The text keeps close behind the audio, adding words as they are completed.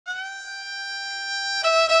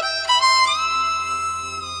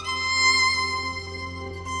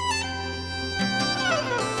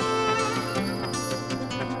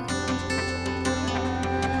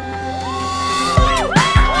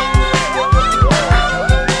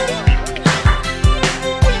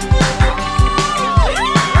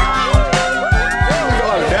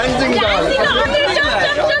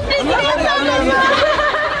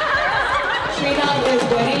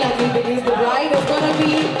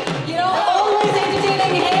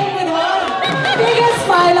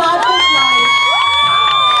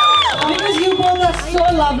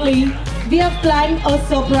lovely, we have planned a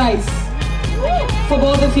surprise for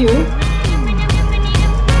both of you.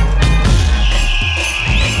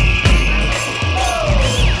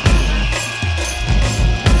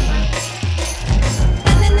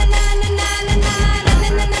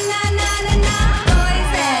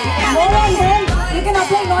 You can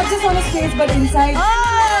apply not just on his face but inside.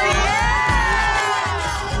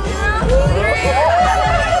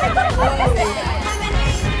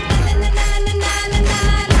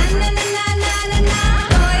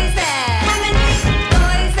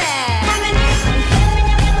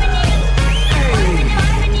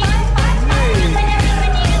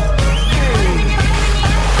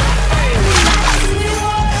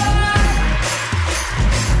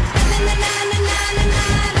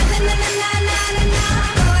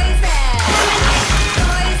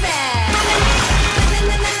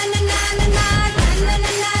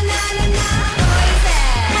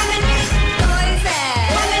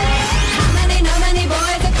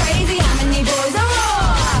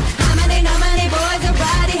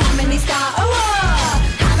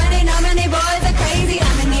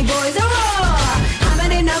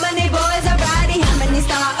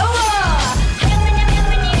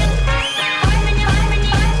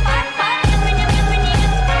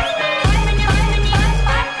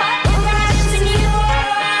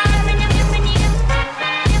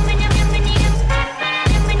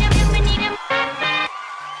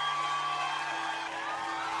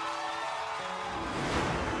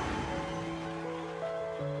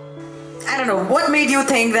 I don't know, what made you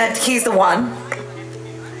think that he's the one?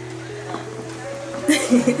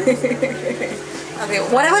 Okay,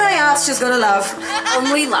 whatever I ask, she's gonna laugh. I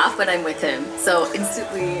only laugh when I'm with him, so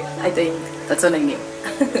instantly I think that's what I knew.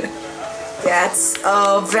 That's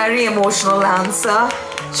a very emotional answer.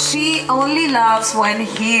 She only laughs when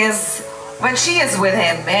she is with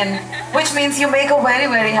him, and which means you make her very,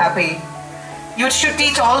 very happy. You should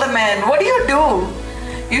teach all the men. What do?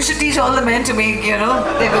 You should teach all the men to make, the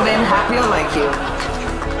women happier like you.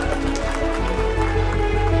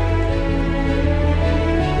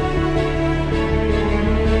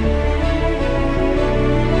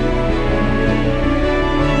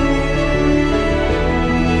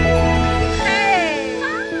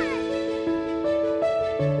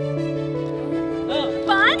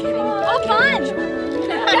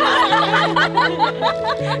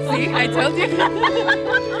 See, I told you.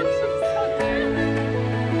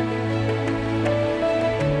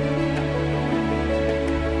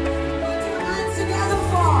 Hands together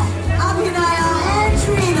for Abinaya and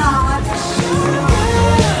Srinath.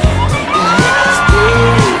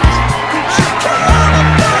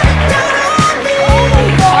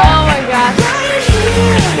 Oh my God.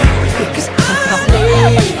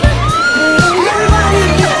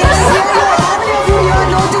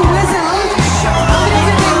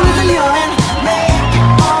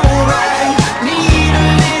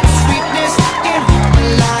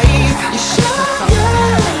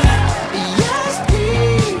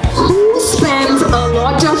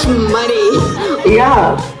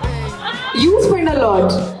 Yeah, you spend a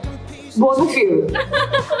lot, both of you.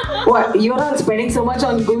 What, you're not spending so much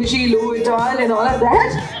on Gucci, Louis Vuitton and all of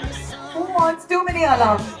that? Who wants too many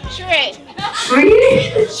alarms? Shri.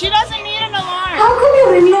 Shri? She doesn't need an alarm. How come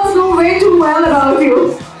your in-laws know way too well about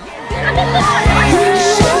you?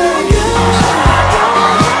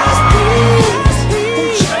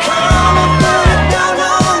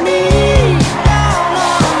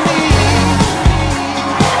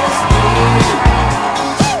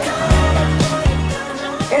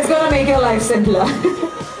 Simpler.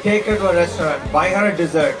 Take her to a restaurant, buy her a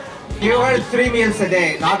dessert, give her 3 meals a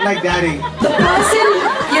day, not like daddy. The person,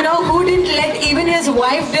 who didn't let even his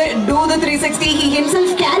wife do the 360, he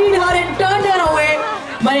himself carried her and turned her away.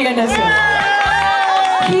 Manikandan sir.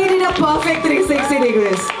 He did a perfect 360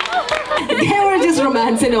 degrees. They were just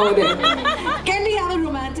romancing over there. Can we have a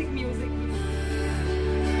romantic music?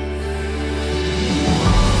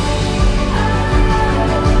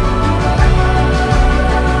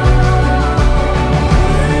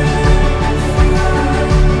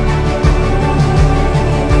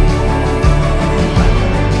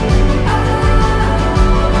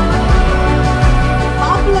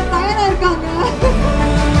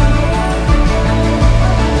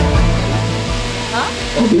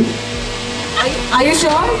 Are you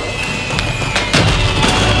sure?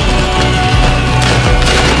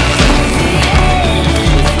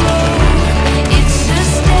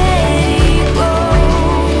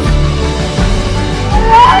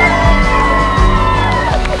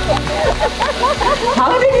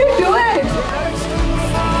 How did you do it?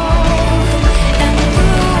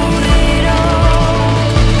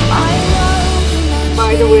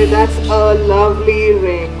 By the way, that's a lovely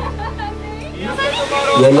ring.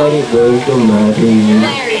 When are you going to marry me?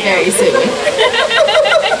 Very, very soon.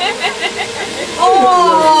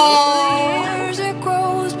 Years it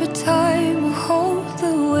grows, but time will hold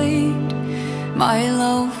the weight. My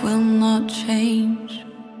love will not change.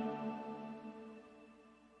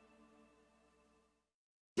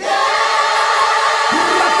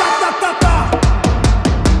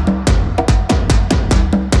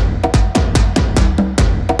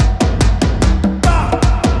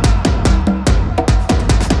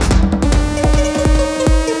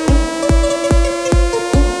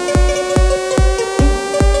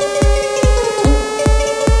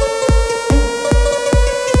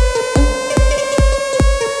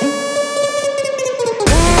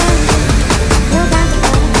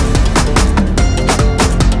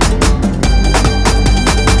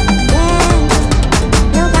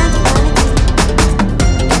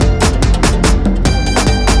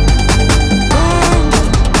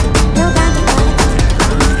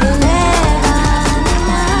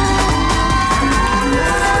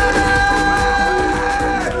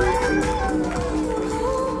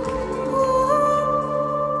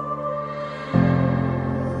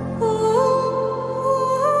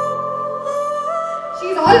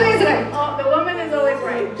 Always right. Oh, the woman is always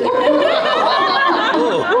right.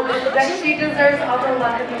 That she deserves all the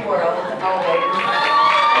luck in the world, always.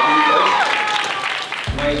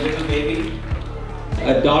 My little baby. A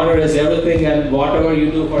daughter is everything, and whatever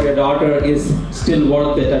you do for your daughter is still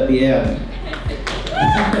worth it at the end.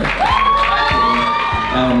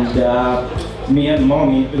 And me and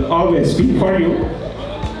mommy will always be for you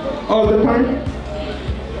all the time.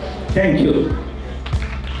 Thank you.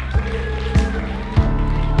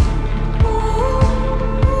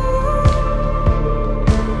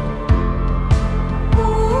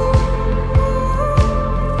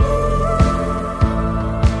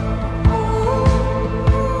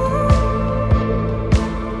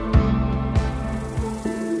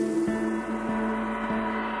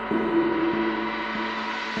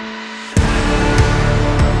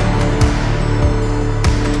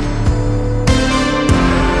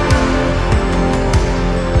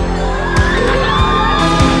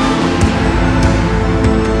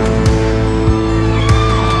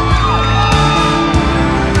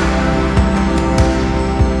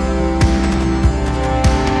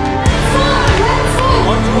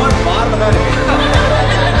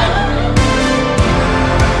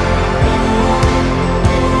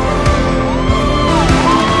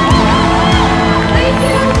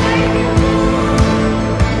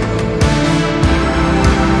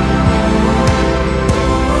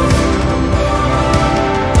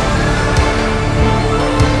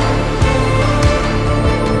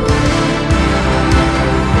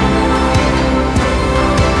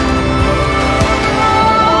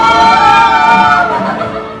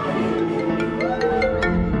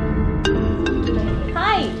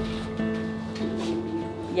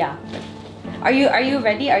 Yeah. Are you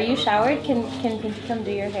ready? Are you showered? Can Pinky come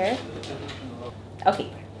do your hair? Okay.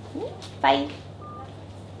 Bye.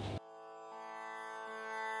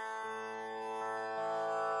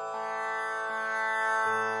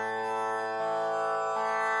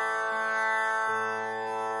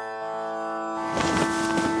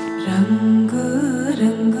 Rangu,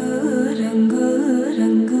 rangu, rangu,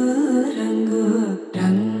 rangu, rangu,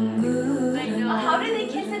 rangu. How do they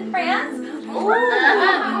kiss in France?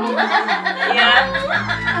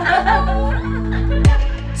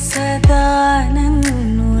 Sada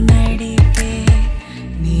nannu nadipe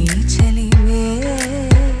nee chalive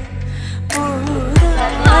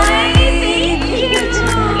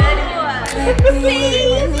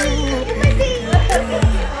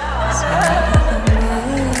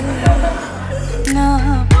na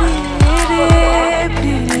pere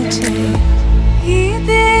piliche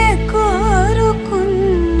ide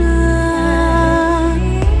korukunna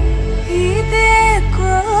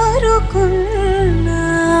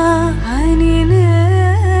ani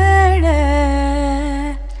nede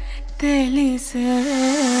telise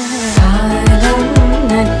kaalam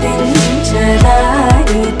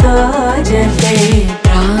natinchadani tojate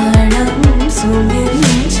pranam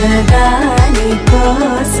suminchadani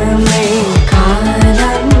kosamai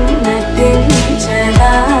kaalam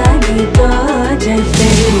natinchadani tojate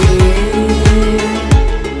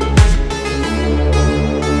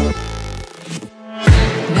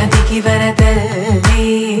నదికి వరదల్లి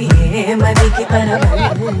మదికి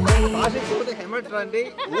పరవల్లి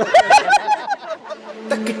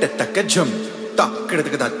తక్కిట తక్క జం తక్కిట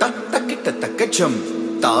తక్క తక్కిట తక్క జం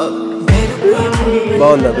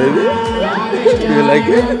బాగుందా baby? You like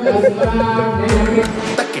it?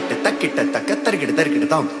 తక్కిట తక్కిట తక్క తరిగిడ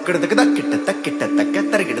తరిగిడతాం కిడదక తక్కిట తక్కిట తక్క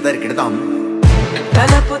తరిగిడ తరిగిడతాం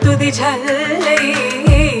తలపు తుది ఝల్లై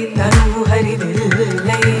తనువు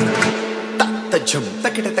హరివిల్లై తజ్జం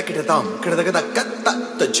తక్కిట తక్కిడతాం కిడదక తక్క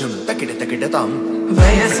తజ్జం తక్కిట తక్కిడతాం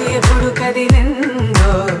వయసు ఎప్పుడు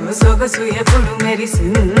కదిలిందో సొగసు ఎప్పుడు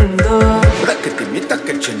మెరిసిందో తక్కతిమ్మి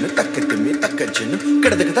తక్కజ్జను తక్కతిమ్మి తక్కజ్జను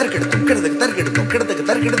కిడదక తరిగిడతాం కిడదక తరిగిడతాం కిడదక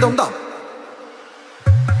తరిగిడతాం దా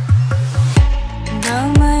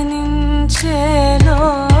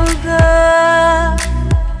గమనించేలోగా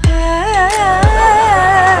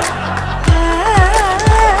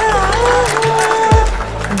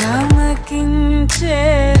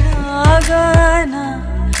గమకించేలాగాన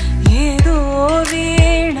ఏదో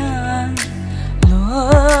వీణ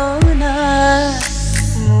లోన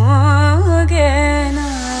మోగేనా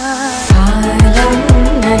కాలం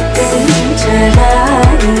నటించడానితో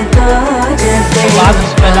జతే మామ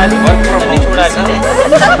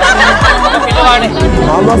బిర్యానీ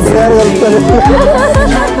కలుపుతాను